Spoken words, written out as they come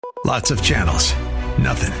Lots of channels,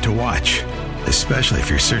 nothing to watch, especially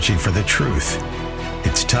if you're searching for the truth.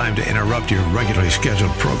 It's time to interrupt your regularly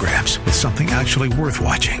scheduled programs with something actually worth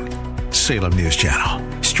watching. Salem News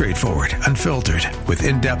Channel. Straightforward, unfiltered, with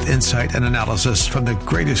in-depth insight and analysis from the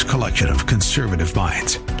greatest collection of conservative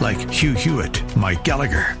minds like Hugh Hewitt, Mike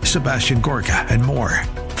Gallagher, Sebastian Gorka, and more.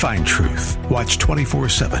 Find truth. Watch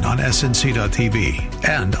 24/7 on snc.tv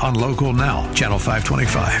and on Local Now, Channel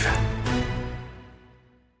 525.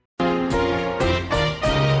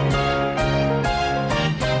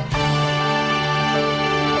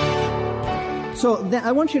 So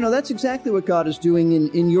I want you to know that's exactly what God is doing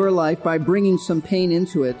in your life by bringing some pain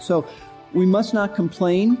into it. So we must not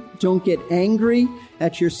complain. Don't get angry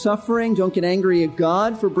at your suffering. Don't get angry at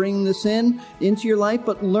God for bringing this into your life,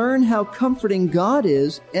 but learn how comforting God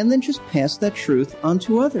is and then just pass that truth on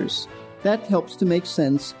to others. That helps to make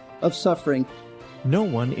sense of suffering. No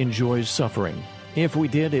one enjoys suffering. If we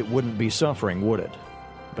did, it wouldn't be suffering, would it?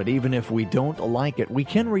 But even if we don't like it, we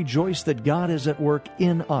can rejoice that God is at work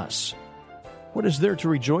in us. What is there to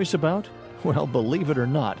rejoice about? Well, believe it or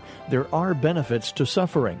not, there are benefits to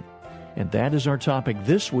suffering. And that is our topic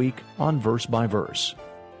this week on Verse by Verse.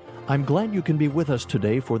 I'm glad you can be with us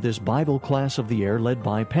today for this Bible class of the air led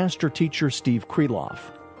by pastor-teacher Steve Kreloff.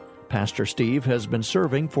 Pastor Steve has been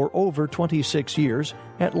serving for over 26 years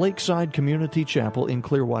at Lakeside Community Chapel in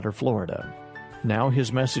Clearwater, Florida. Now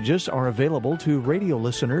his messages are available to radio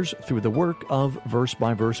listeners through the work of Verse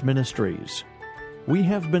by Verse Ministries. We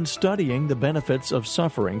have been studying the benefits of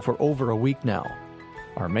suffering for over a week now.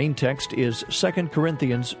 Our main text is 2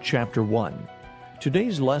 Corinthians chapter 1.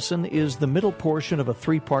 Today's lesson is the middle portion of a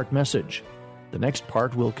three-part message. The next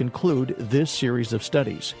part will conclude this series of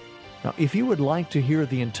studies. Now, if you would like to hear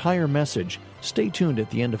the entire message, stay tuned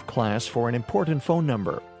at the end of class for an important phone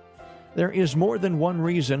number. There is more than one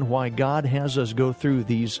reason why God has us go through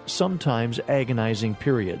these sometimes agonizing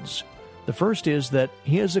periods. The first is that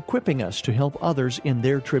He is equipping us to help others in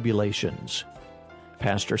their tribulations.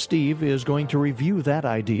 Pastor Steve is going to review that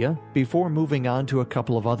idea before moving on to a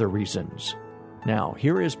couple of other reasons. Now,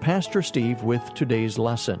 here is Pastor Steve with today's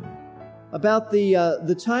lesson. About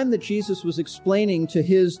the time that Jesus was explaining to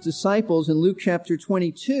His disciples in Luke chapter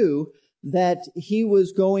 22 that He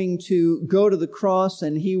was going to go to the cross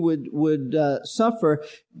and He would suffer,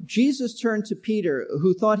 Jesus turned to Peter,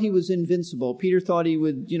 who thought he was invincible. Peter thought he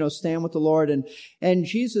would, stand with the Lord. And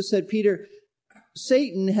Jesus said, Peter,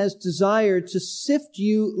 Satan has desired to sift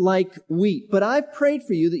you like wheat, but I've prayed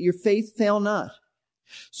for you that your faith fail not.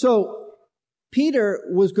 So Peter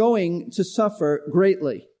was going to suffer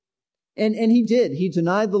greatly. And he did. He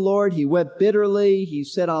denied the Lord. He wept bitterly. He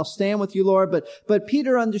said, I'll stand with you, Lord. But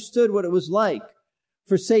Peter understood what it was like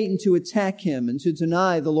for Satan to attack him and to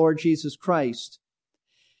deny the Lord Jesus Christ.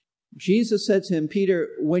 Jesus said to him, Peter,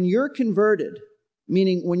 when you're converted,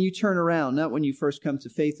 meaning when you turn around, not when you first come to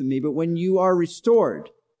faith in me, but when you are restored,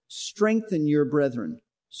 strengthen your brethren.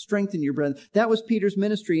 Strengthen your brethren. That was Peter's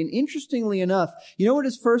ministry. And interestingly enough, you know what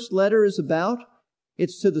his first letter is about?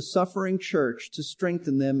 It's to the suffering church to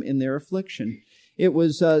strengthen them in their affliction. It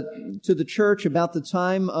was to the church about the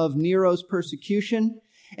time of Nero's persecution.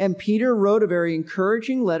 And Peter wrote a very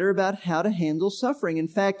encouraging letter about how to handle suffering. In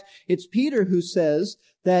fact, it's Peter who says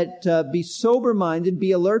that be sober-minded,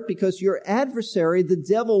 be alert, because your adversary, the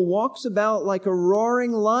devil, walks about like a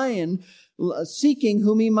roaring lion, seeking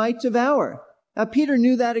whom he might devour. Now, Peter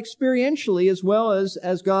knew that experientially as well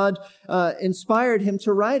as God inspired him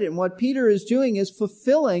to write it. And what Peter is doing is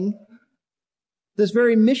fulfilling this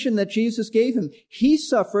very mission that Jesus gave him. He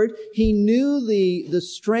suffered. He knew the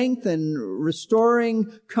strength and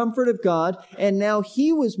restoring comfort of God. And now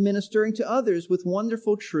he was ministering to others with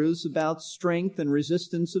wonderful truths about strength and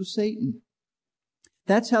resistance of Satan.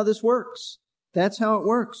 That's how this works. That's how it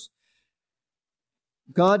works.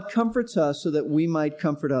 God comforts us so that we might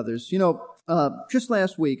comfort others. Just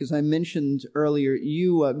last week, as I mentioned earlier,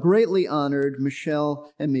 you greatly honored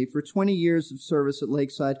Michelle and me for 20 years of service at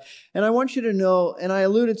Lakeside. And I want you to know, and I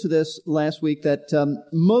alluded to this last week, that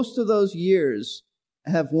most of those years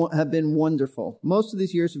have been wonderful. Most of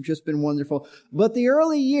these years have just been wonderful. But the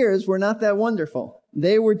early years were not that wonderful.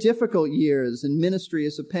 They were difficult years in ministry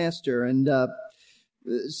as a pastor, and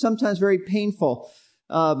sometimes very painful.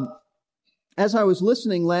 As I was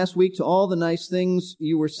listening last week to all the nice things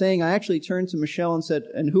you were saying, I actually turned to Michelle and said,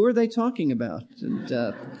 and who are they talking about?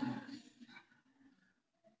 And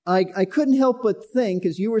I couldn't help but think,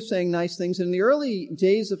 as you were saying nice things, in the early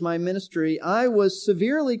days of my ministry, I was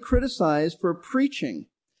severely criticized for preaching.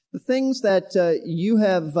 The things that you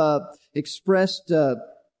have expressed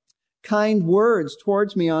kind words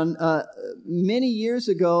towards me on many years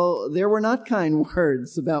ago. There were not kind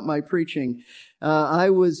words about my preaching. I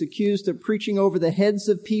was accused of preaching over the heads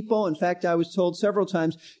of people. In fact, I was told several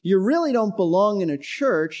times, you really don't belong in a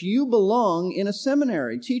church. You belong in a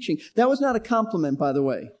seminary teaching. That was not a compliment, by the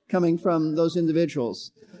way, coming from those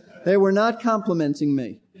individuals. They were not complimenting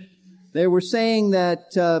me. They were saying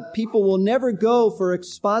that people will never go for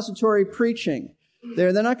expository preaching.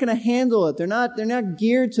 They're not going to handle it. They're not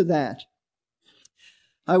geared to that.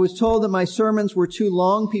 I was told that my sermons were too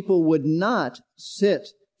long. People would not sit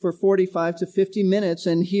for 45 to 50 minutes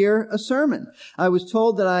and hear a sermon. I was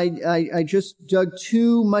told that I just dug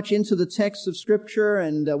too much into the text of Scripture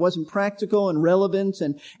and wasn't practical and relevant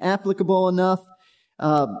and applicable enough.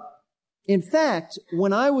 In fact,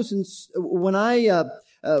 when I was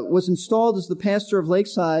installed as the pastor of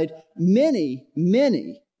Lakeside, many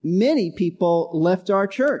people left our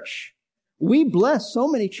church. We bless so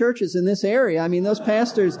many churches in this area. I mean, those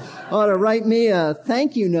pastors ought to write me a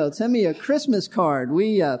thank you note, send me a Christmas card.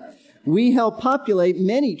 We help populate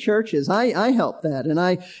many churches. I help that. And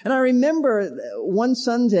I remember one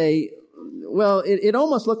Sunday, well, it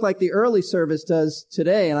almost looked like the early service does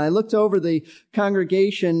today. And I looked over the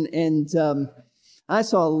congregation and, I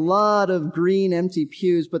saw a lot of green, empty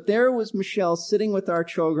pews, but there was Michelle sitting with our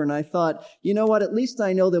children. I thought, you know what, at least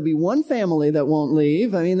I know there'll be one family that won't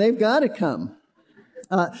leave. I mean, they've got to come.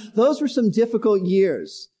 Those were some difficult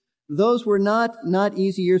years. Those were not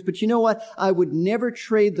easy years, but you know what? I would never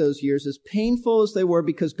trade those years, as painful as they were,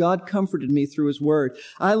 because God comforted me through His Word.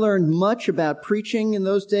 I learned much about preaching in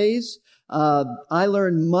those days. I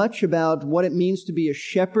learned much about what it means to be a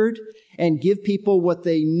shepherd and give people what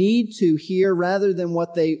they need to hear rather than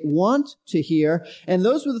what they want to hear. And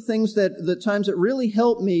those were the times that really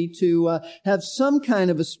helped me to have some kind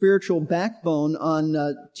of a spiritual backbone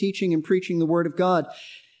on teaching and preaching the Word of God.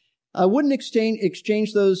 I wouldn't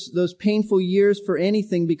exchange those painful years for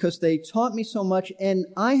anything, because they taught me so much, and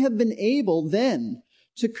I have been able then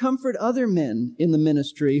to comfort other men in the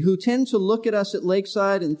ministry who tend to look at us at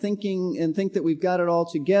Lakeside and think that we've got it all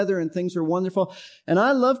together and things are wonderful. And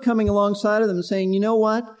I love coming alongside of them and saying, you know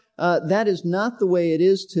what? That is not the way it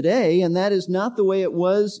is today, and that is not the way it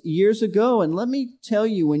was years ago. And let me tell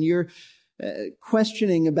you, when you're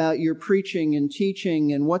questioning about your preaching and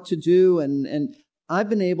teaching and what to do, and I've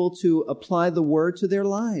been able to apply the Word to their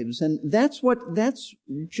lives. And that's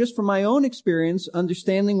just from my own experience,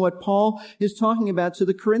 understanding what Paul is talking about to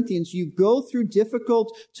the Corinthians. You go through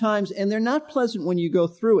difficult times, and they're not pleasant when you go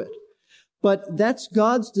through it. But that's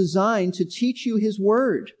God's design to teach you His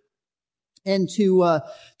Word, and to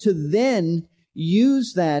then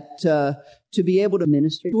use that to be able to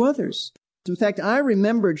minister to others. In fact, I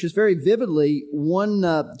remember just very vividly one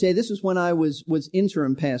day. This is when I was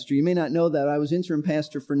interim pastor. You may not know that I was interim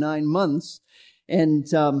pastor for 9 months, and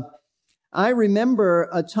I remember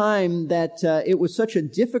a time that it was such a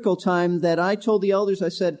difficult time that I told the elders, I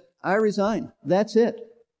said, I resign. That's it.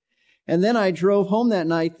 And then I drove home that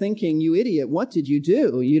night thinking, you idiot, what did you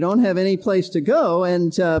do? You don't have any place to go,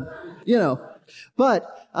 and But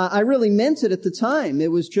I really meant it at the time. It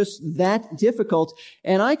was just that difficult.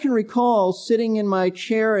 And I can recall sitting in my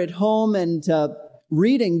chair at home and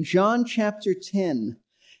reading John chapter 10.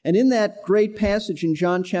 And in that great passage in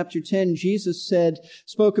John chapter 10, Jesus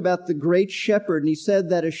spoke about the great shepherd, and He said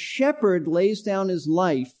that a shepherd lays down his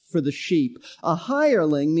life for the sheep. A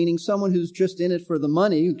hireling, meaning someone who's just in it for the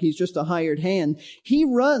money, he's just a hired hand, he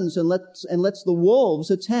runs and lets the wolves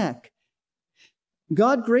attack.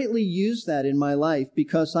 God greatly used that in my life,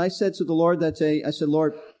 because I said to the Lord that day, I said,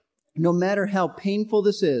 Lord, no matter how painful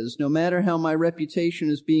this is, no matter how my reputation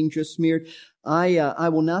is being just smeared, I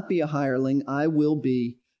will not be a hireling. I will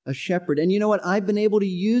be a shepherd. And you know what? I've been able to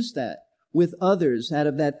use that with others out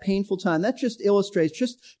of that painful time. That just illustrates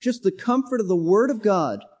just the comfort of the Word of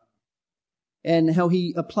God and how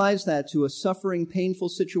He applies that to a suffering, painful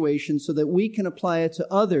situation so that we can apply it to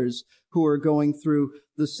others who are going through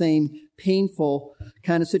the same painful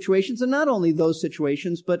kind of situations. And not only those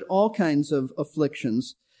situations, but all kinds of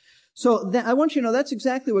afflictions. So I want you to know that's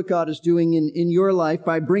exactly what God is doing in your life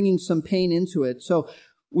by bringing some pain into it. So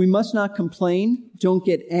we must not complain. Don't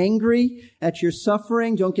get angry at your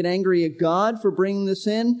suffering. Don't get angry at God for bringing this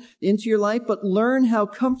into your life, but learn how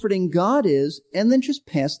comforting God is, and then just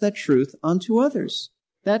pass that truth on to others.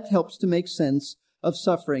 That helps to make sense of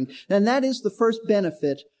suffering. And that is the first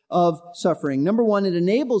benefit of suffering. Number one, it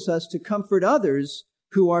enables us to comfort others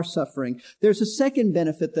who are suffering. There's a second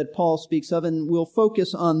benefit that Paul speaks of, and we'll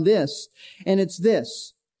focus on this, and it's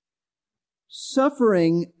this.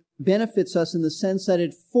 Suffering benefits us in the sense that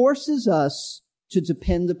it forces us to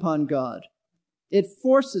depend upon God. It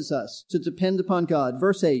forces us to depend upon God.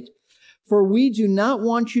 Verse 8, "For we do not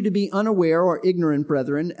want you to be unaware or ignorant,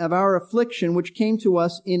 brethren, of our affliction which came to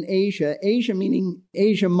us in Asia." Asia meaning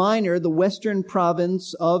Asia Minor, the western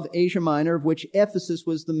province of Asia Minor, of which Ephesus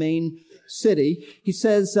was the main city. He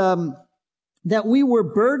says that we were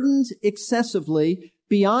burdened excessively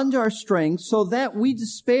beyond our strength, so that we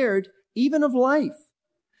despaired even of life.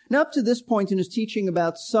 Now, up to this point in his teaching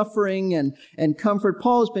about suffering and comfort,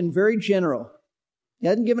 Paul has been very general. He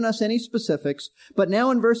hasn't given us any specifics, but now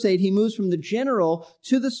in verse 8, he moves from the general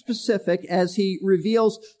to the specific as he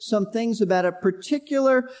reveals some things about a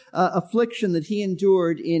particular affliction that he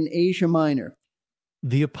endured in Asia Minor.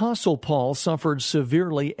 The Apostle Paul suffered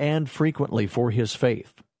severely and frequently for his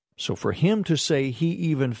faith. So for him to say he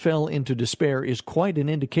even fell into despair is quite an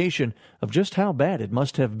indication of just how bad it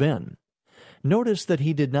must have been. Notice that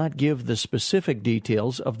he did not give the specific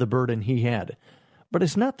details of the burden he had. But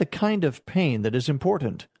it's not the kind of pain that is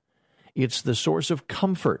important. It's the source of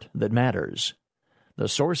comfort that matters. The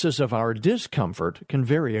sources of our discomfort can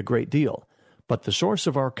vary a great deal, but the source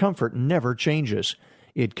of our comfort never changes.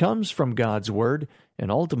 It comes from God's Word and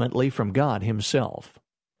ultimately from God Himself.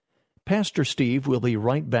 Pastor Steve will be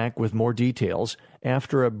right back with more details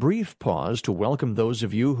after a brief pause to welcome those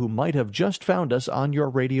of you who might have just found us on your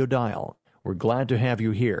radio dial. We're glad to have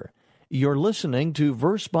you here. You're listening to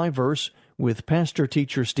Verse by Verse with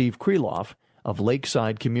Pastor-Teacher Steve Kreloff of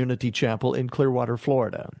Lakeside Community Chapel in Clearwater,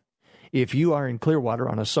 Florida. If you are in Clearwater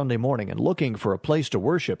on a Sunday morning and looking for a place to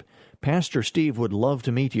worship, Pastor Steve would love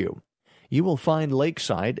to meet you. You will find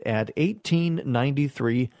Lakeside at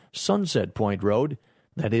 1893 Sunset Point Road,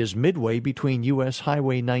 that is midway between U.S.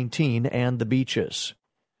 Highway 19 and the beaches.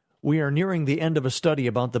 We are nearing the end of a study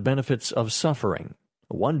about the benefits of suffering.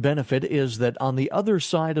 One benefit is that on the other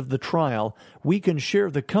side of the trial, we can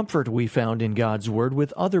share the comfort we found in God's Word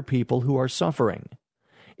with other people who are suffering.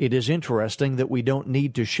 It is interesting that we don't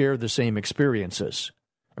need to share the same experiences.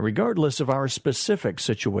 Regardless of our specific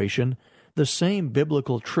situation, the same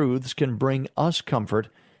biblical truths can bring us comfort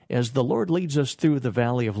as the Lord leads us through the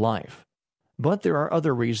valley of life. But there are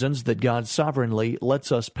other reasons that God sovereignly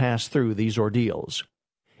lets us pass through these ordeals.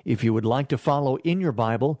 If you would like to follow in your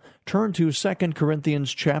Bible, turn to 2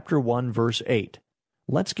 Corinthians chapter 1, verse 8.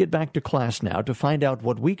 Let's get back to class now to find out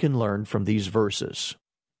what we can learn from these verses.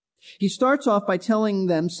 He starts off by telling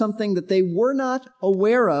them something that they were not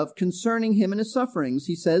aware of concerning him and his sufferings.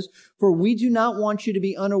 He says, "For we do not want you to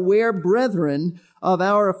be unaware, brethren, of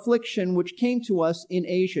our affliction which came to us in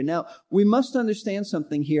Asia." Now, we must understand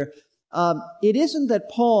something here. It isn't that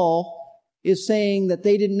Paul is saying that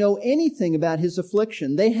they didn't know anything about his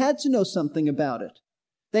affliction. They had to know something about it.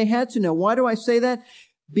 They had to know. Why do I say that?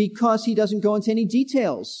 Because he doesn't go into any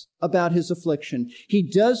details about his affliction. He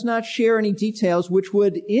does not share any details which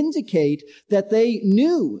would indicate that they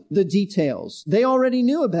knew the details. They already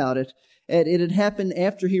knew about it. It had happened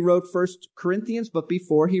after he wrote 1 Corinthians, but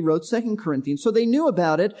before he wrote 2 Corinthians. So they knew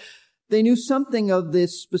about it. They knew something of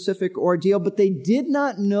this specific ordeal, but they did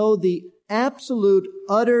not know the absolute,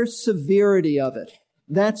 utter severity of it.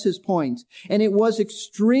 That's his point. And it was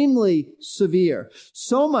extremely severe.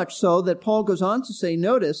 So much so that Paul goes on to say,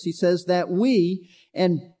 notice, he says that we,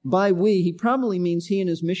 and by we, he probably means he and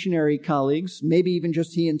his missionary colleagues, maybe even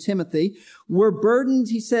just he and Timothy, were burdened,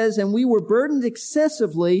 he says, and we were burdened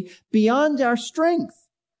excessively beyond our strength,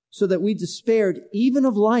 so that we despaired even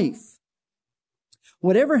of life.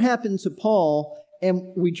 Whatever happened to Paul,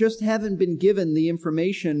 and we just haven't been given the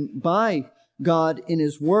information by God in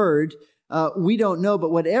His Word, we don't know,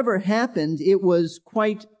 but whatever happened, it was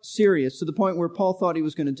quite serious, to the point where Paul thought he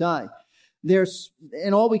was going to die.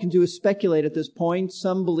 And all we can do is speculate at this point.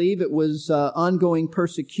 Some believe it was ongoing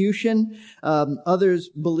persecution. Others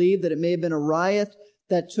believe that it may have been a riot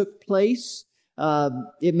that took place.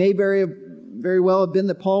 It may very well have been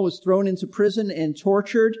that Paul was thrown into prison and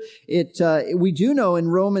tortured. We do know in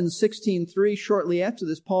Romans 16:3, shortly after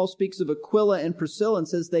this, Paul speaks of Aquila and Priscilla and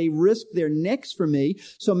says they risked their necks for me.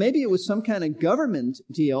 So maybe it was some kind of government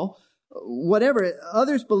deal. Whatever.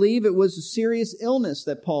 Others believe it was a serious illness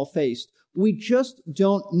that Paul faced. We just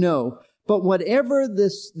don't know. But whatever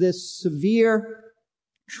this severe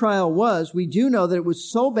trial was, we do know that it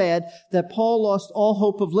was so bad that Paul lost all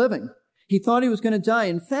hope of living. He thought he was going to die.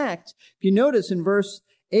 In fact, if you notice in verse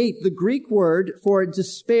 8, the Greek word for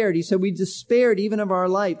despaired, he said, we despaired even of our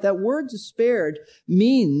life. That word despaired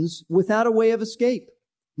means without a way of escape.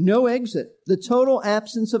 No exit. The total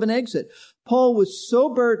absence of an exit. Paul was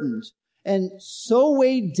so burdened and so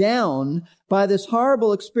weighed down by this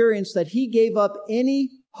horrible experience that he gave up any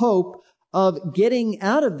hope of getting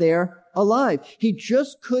out of there alive. He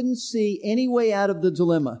just couldn't see any way out of the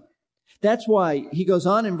dilemma. That's why he goes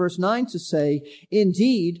on in verse 9 to say,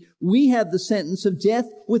 indeed, we have the sentence of death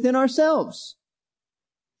within ourselves.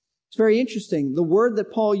 It's very interesting. The word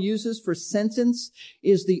that Paul uses for sentence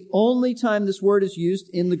is the only time this word is used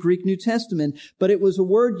in the Greek New Testament, but it was a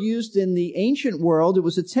word used in the ancient world. It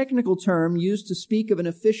was a technical term used to speak of an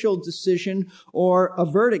official decision or a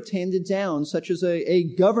verdict handed down, such as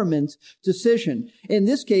a government decision. In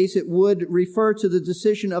this case, it would refer to the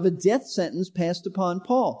decision of a death sentence passed upon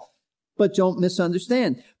Paul. But don't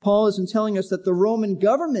misunderstand. Paul isn't telling us that the Roman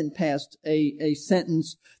government passed a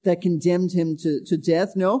sentence that condemned him to death.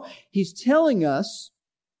 No, he's telling us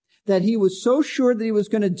that he was so sure that he was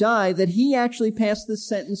going to die that he actually passed the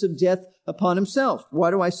sentence of death upon himself.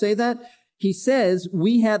 Why do I say that? He says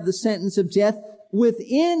we have the sentence of death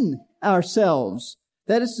within ourselves.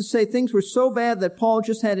 That is to say, things were so bad that Paul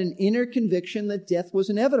just had an inner conviction that death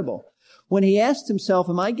was inevitable. When he asked himself,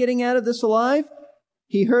 am I getting out of this alive?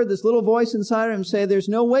 He heard this little voice inside of him say, there's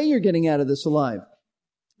no way you're getting out of this alive.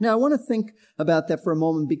 Now, I want to think about that for a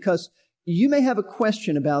moment because you may have a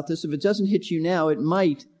question about this. If it doesn't hit you now, it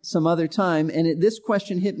might some other time. And this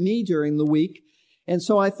question hit me during the week. And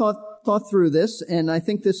so I thought through this, and I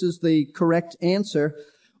think this is the correct answer.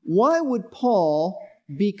 Why would Paul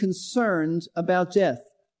be concerned about death?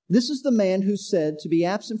 This is the man who said to be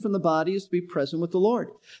absent from the body is to be present with the Lord.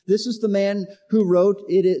 This is the man who wrote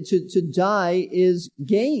to die is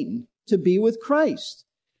gain, to be with Christ.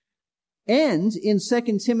 And in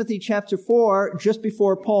 2 Timothy chapter 4, just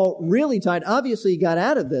before Paul really died, obviously he got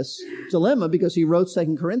out of this dilemma because he wrote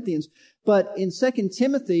 2 Corinthians. But in 2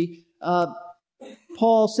 Timothy,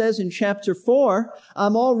 Paul says in chapter 4, I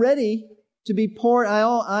am already being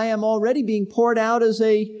poured out as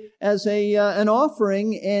an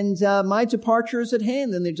offering, and my departure is at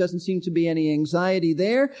hand. And there doesn't seem to be any anxiety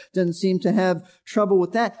there. Doesn't seem to have trouble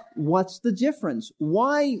with that. What's the difference?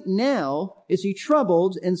 Why now is he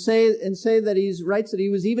troubled and say that writes that he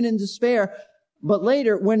was even in despair, but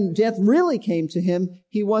later when death really came to him,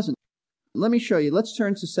 he wasn't? Let me show you. Let's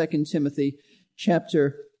turn to 2 Timothy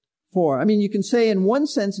chapter 4. I mean, you can say in one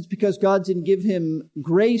sense it's because God didn't give him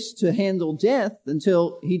grace to handle death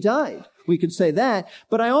until he died. We could say that.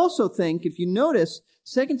 But I also think, if you notice,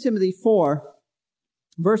 2 Timothy 4,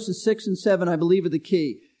 verses 6 and 7, I believe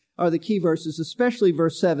are the key verses, especially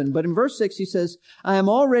verse 7. But in verse 6, he says, I am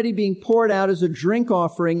already being poured out as a drink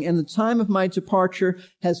offering, and the time of my departure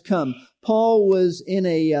has come. Paul was in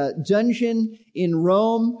a dungeon in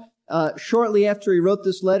Rome. Shortly after he wrote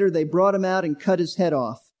this letter, they brought him out and cut his head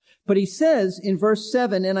off. But he says in verse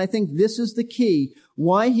 7, and I think this is the key,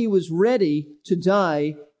 why he was ready to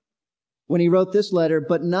die when he wrote this letter,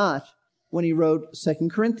 but not when he wrote 2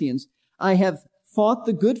 Corinthians. I have fought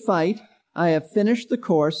the good fight. I have finished the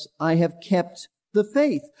course. I have kept the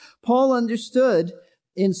faith. Paul understood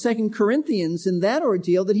in 2 Corinthians in that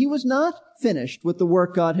ordeal that he was not finished with the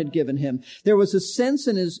work God had given him. There was a sense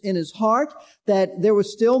in his heart that there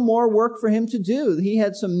was still more work for him to do. He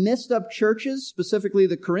had some messed up churches, specifically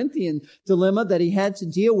the Corinthian dilemma that he had to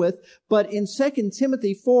deal with. But in 2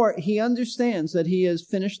 Timothy 4, he understands that he has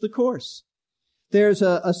finished the course. There's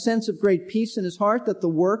a sense of great peace in his heart that the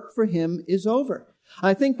work for him is over.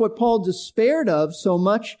 I think what Paul despaired of so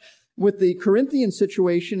much with the Corinthian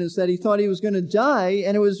situation is that he thought he was going to die,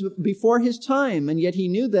 and it was before his time, and yet he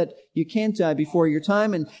knew that you can't die before your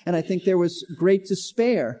time, and I think there was great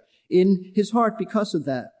despair in his heart because of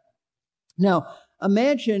that. Now,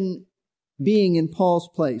 imagine being in Paul's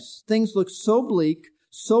place. Things look so bleak,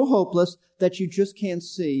 so hopeless, that you just can't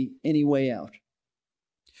see any way out.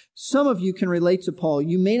 Some of you can relate to Paul.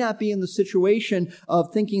 You may not be in the situation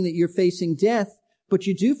of thinking that you're facing death, but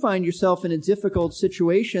you do find yourself in a difficult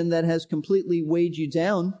situation that has completely weighed you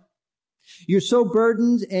down. You're so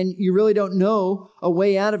burdened and you really don't know a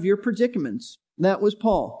way out of your predicaments. That was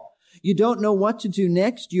Paul. You don't know what to do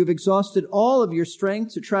next. You've exhausted all of your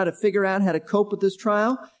strength to try to figure out how to cope with this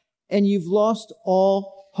trial, and you've lost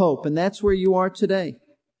all hope. And that's where you are today.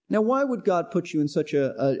 Now, why would God put you in such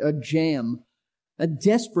a jam, a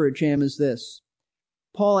desperate jam as this?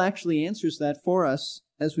 Paul actually answers that for us.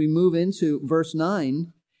 As we move into verse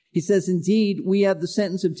 9, he says, indeed, we have the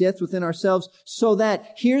sentence of death within ourselves, so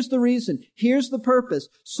that, here's the reason, here's the purpose,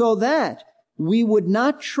 so that we would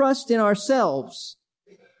not trust in ourselves,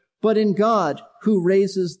 but in God who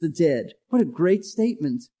raises the dead. What a great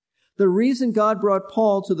statement. The reason God brought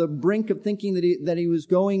Paul to the brink of thinking that he was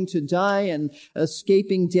going to die and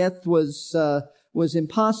escaping death was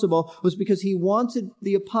impossible was because he wanted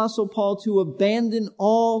the Apostle Paul to abandon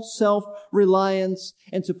all self-reliance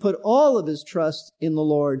and to put all of his trust in the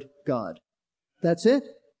Lord God. That's it.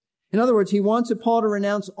 In other words, he wanted Paul to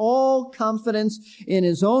renounce all confidence in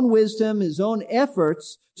his own wisdom, his own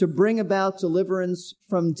efforts to bring about deliverance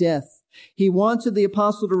from death. He wanted the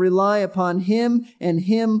apostle to rely upon him and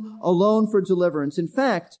him alone for deliverance. In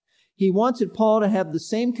fact, he wanted Paul to have the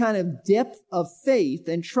same kind of depth of faith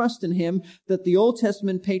and trust in him that the Old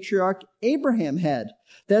Testament patriarch Abraham had.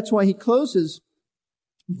 That's why he closes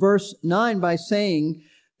verse 9 by saying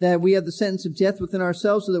that we have the sentence of death within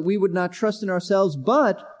ourselves so that we would not trust in ourselves,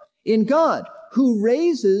 but in God, who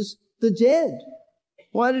raises the dead.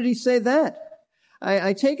 Why did he say that?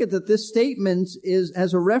 I take it that this statement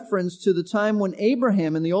has a reference to the time when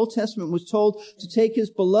Abraham in the Old Testament was told to take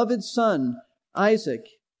his beloved son, Isaac,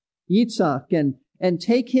 Yitzhak, and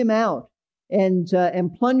take him out and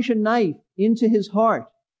plunge a knife into his heart.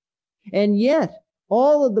 And yet,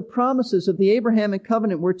 all of the promises of the Abrahamic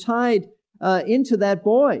covenant were tied into that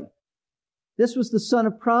boy. This was the son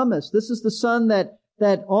of promise. This is the son that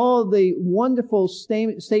all the wonderful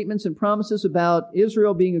statements and promises about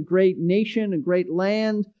Israel being a great nation, a great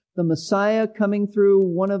land, the Messiah coming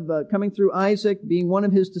through Isaac, being one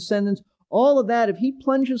of his descendants, all of that, if he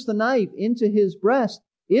plunges the knife into his breast,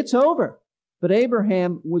 it's over. But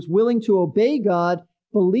Abraham was willing to obey God,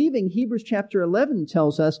 believing, Hebrews chapter 11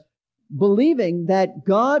 tells us, believing that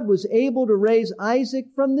God was able to raise Isaac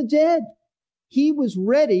from the dead. He was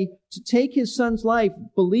ready to take his son's life,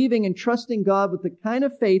 believing and trusting God with the kind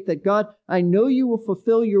of faith that, God, I know you will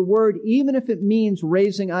fulfill your word, even if it means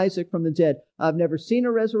raising Isaac from the dead. I've never seen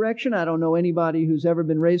a resurrection. I don't know anybody who's ever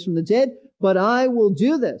been raised from the dead, but I will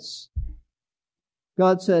do this.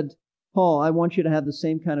 God said, Paul, I want you to have the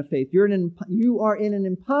same kind of faith. You are in an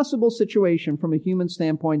impossible situation from a human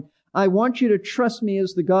standpoint. I want you to trust me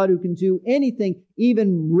as the God who can do anything,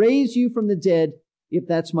 even raise you from the dead, if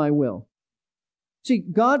that's my will. See,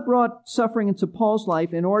 God brought suffering into Paul's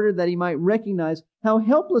life in order that he might recognize how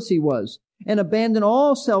helpless he was and abandon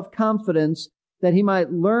all self-confidence, that he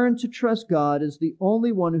might learn to trust God as the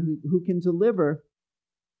only one who can deliver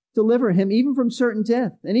him even from certain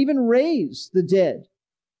death and even raise the dead,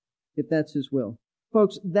 if that's his will.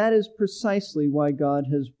 Folks, that is precisely why God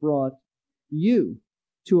has brought you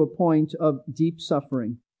to a point of deep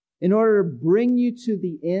suffering, in order to bring you to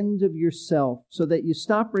the end of yourself so that you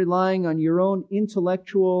stop relying on your own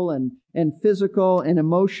intellectual and physical and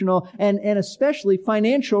emotional and especially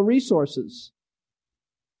financial resources.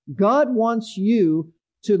 God wants you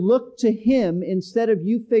to look to him instead of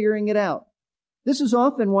you figuring it out. This is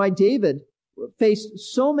often why David faced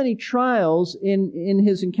so many trials in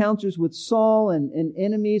his encounters with Saul and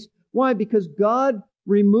enemies. Why? Because God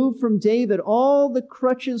removed from David all the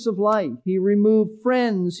crutches of life. He removed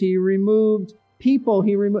friends. He removed people.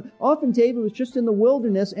 Often David was just in the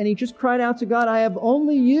wilderness and he just cried out to God, I have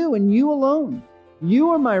only you and you alone. You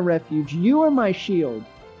are my refuge. You are my shield.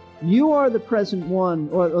 You are the present one,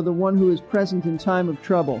 or the one who is present in time of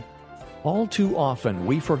trouble. All too often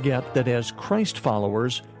we forget that as Christ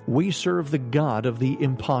followers, we serve the God of the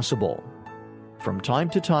impossible. From time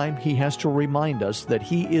to time, he has to remind us that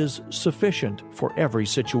he is sufficient for every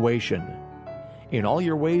situation. In all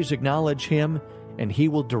your ways, acknowledge him, and he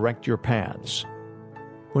will direct your paths.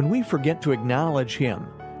 When we forget to acknowledge him,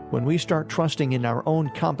 when we start trusting in our own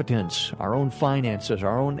competence, our own finances,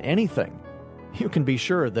 our own anything, you can be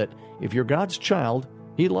sure that if you're God's child,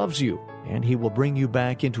 he loves you, and he will bring you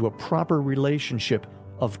back into a proper relationship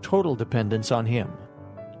of total dependence on him.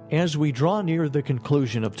 As we draw near the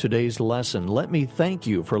conclusion of today's lesson, let me thank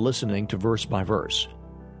you for listening to Verse by Verse.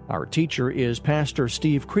 Our teacher is Pastor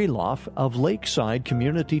Steve Kreloff of Lakeside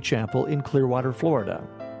Community Chapel in Clearwater, Florida.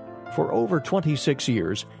 For over 26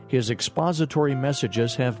 years, his expository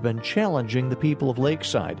messages have been challenging the people of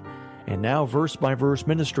Lakeside, and now Verse by Verse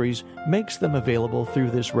Ministries makes them available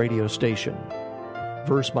through this radio station.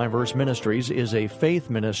 Verse by Verse Ministries is a faith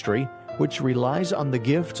ministry which relies on the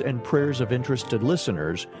gifts and prayers of interested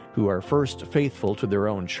listeners who are first faithful to their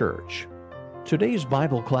own church. Today's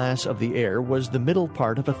Bible class of the air was the middle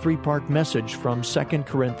part of a three-part message from 2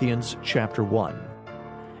 Corinthians chapter 1.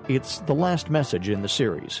 It's the last message in the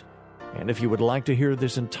series. And if you would like to hear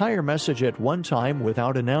this entire message at one time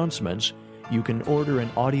without announcements, you can order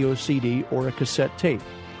an audio CD or a cassette tape.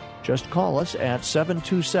 Just call us at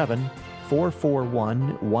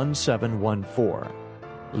 727-441-1714.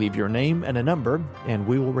 Leave your name and a number, and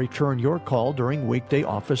we will return your call during weekday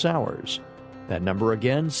office hours. That number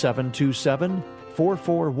again,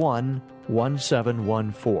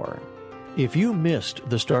 727-441-1714. If you missed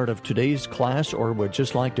the start of today's class or would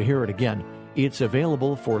just like to hear it again, it's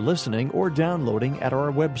available for listening or downloading at our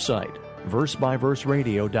website,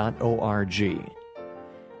 versebyverseradio.org.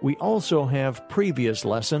 We also have previous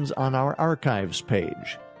lessons on our archives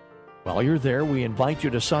page. While you're there, we invite you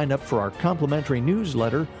to sign up for our complimentary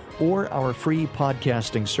newsletter or our free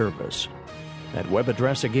podcasting service. That web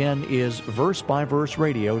address again is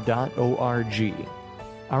versebyverseradio.org.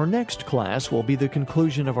 Our next class will be the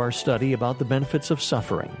conclusion of our study about the benefits of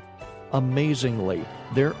suffering. Amazingly,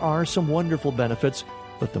 there are some wonderful benefits,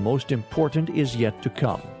 but the most important is yet to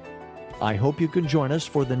come. I hope you can join us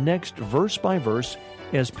for the next Verse by Verse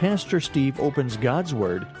as Pastor Steve opens God's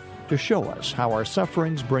Word to show us how our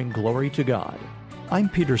sufferings bring glory to God. I'm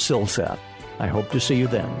Peter Silseth. I hope to see you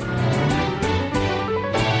then.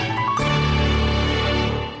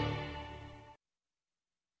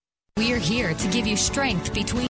 We are here to give you strength between